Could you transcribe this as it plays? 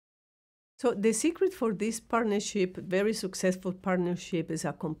So the secret for this partnership, very successful partnership, is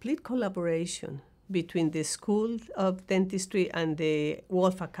a complete collaboration between the School of Dentistry and the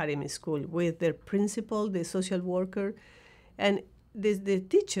Wolfe Academy School with their principal, the social worker, and the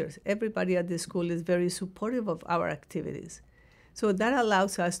teachers. Everybody at the school is very supportive of our activities. So that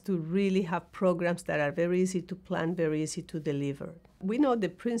allows us to really have programs that are very easy to plan, very easy to deliver. We know the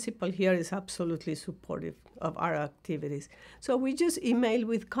principal here is absolutely supportive of our activities. So we just emailed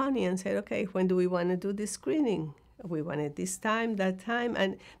with Connie and said, okay, when do we want to do the screening? We want it this time, that time.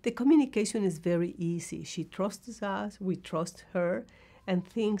 And the communication is very easy. She trusts us, we trust her, and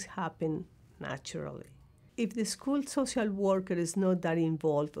things happen naturally. If the school social worker is not that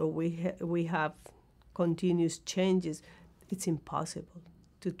involved or we have continuous changes, it's impossible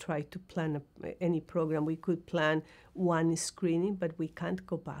to try to plan any program. We could plan one screening, but we can't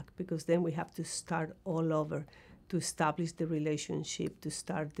go back because then we have to start all over to establish the relationship, to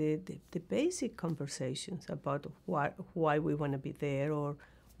start the basic conversations about why we want to be there or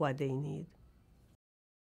what they need.